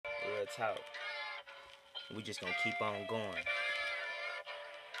talk. We just gonna keep on going.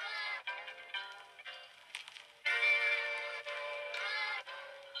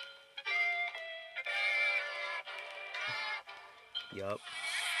 Yup.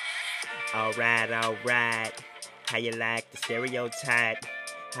 Alright. How you like the stereotype?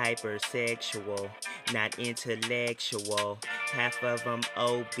 Hypersexual, not intellectual. Half of them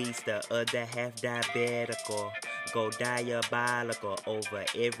obese, the other half diabetical. Go diabolical over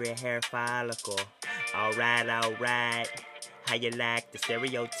every hair follicle. Alright. How you like the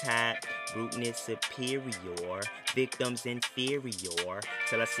stereotype? Rudeness superior, victims inferior.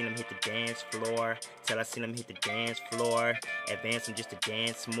 Till I seen them hit the dance floor. Advance them just to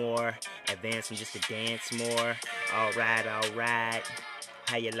dance more. Alright.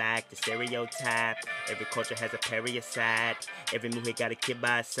 How you like the stereotype? Every culture has a parasite. Every movie got a kid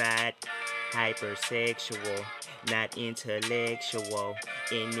by a side. Hypersexual, not intellectual.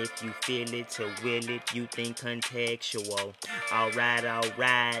 And if you feel it to will it, you think contextual.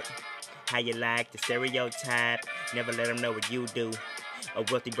 Alright. How you like the stereotype? Never let them know what you do. A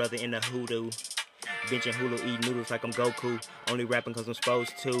wealthy brother in the hoodoo. Benching Hulu, eating noodles like I'm Goku. Only rapping cause I'm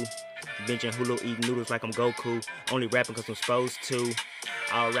supposed to. Benching Hulu, eating noodles like I'm Goku. Only rapping cause I'm supposed to.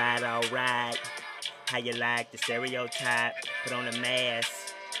 Alright. How you like the stereotype? Put on a mask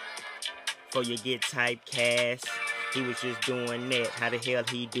before you get typecast. He was just doing that. How the hell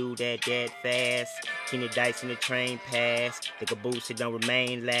he do that fast? Kenny Dice in the train pass. The caboose, it don't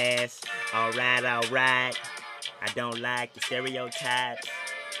remain last. Alright. I don't like the stereotypes.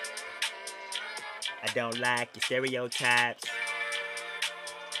 I don't like the stereotypes.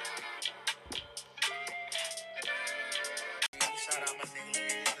 Shout out my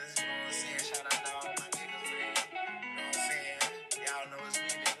niggas, you know what I'm saying? Shout out to all my niggas, man. You know what I'm saying? Y'all know it's me,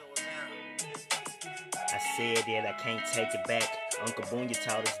 nigga, what's up? I said that I can't take it back. Uncle Boonya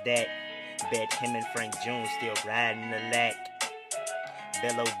taught us that. Bet him and Frank June still riding the lack.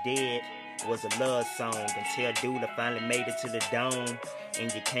 Bello Dead was a love song until Duda finally made it to the dome.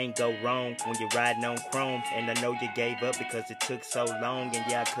 And you can't go wrong when you're riding on chrome. And I know you gave up because it took so long. And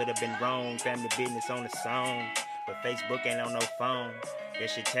yeah, I could have been wrong. Family business on the song, but Facebook ain't on no phone. That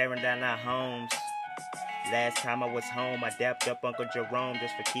shit tearing down our homes. Last time I was home, I dapped up Uncle Jerome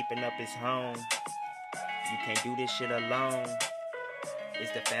just for keeping up his home. You can't do this shit alone.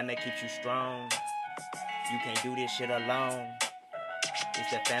 It's the family that keeps you strong. You can't do this shit alone.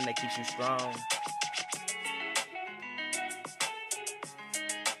 It's the family that keeps you strong.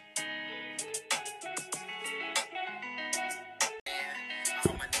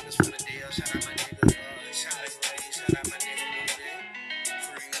 All my niggas from the deal, shout out my niggas, shout out my nigga Moody,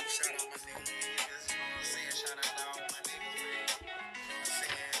 Free, shout out my niggas, you know what I'm saying? Shout out to all my niggas, man. You know what I'm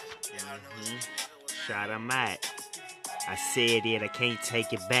saying? Y'all know it's me, nigga, what's up? Shout him out. I said it, I can't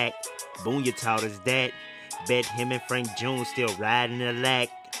take it back. Boonya taught us that. Bet him and Frank June still riding the lack.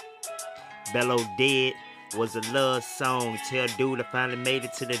 Bello Dead was a love song. Tell Dude I finally made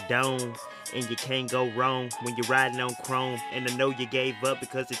it to the dome. And you can't go wrong when you're riding on chrome. And I know you gave up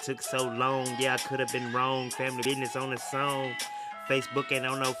because it took so long. Yeah, I could have been wrong. Family business on the song. Facebook ain't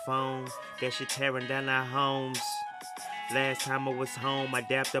on no phone. That shit tearing down our homes. Last time I was home, I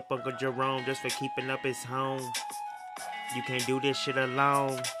dapped up Uncle Jerome just for keeping up his home. You can't do this shit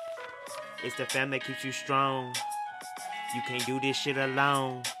alone. It's the family that keeps you strong. You can't do this shit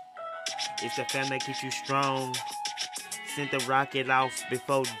alone. It's the family that keeps you strong. Sent the rocket off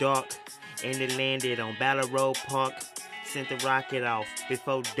before dark, and it landed on Ballard Road Park. Sent the rocket off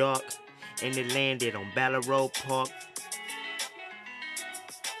before dark, and it landed on Ballard Road Park.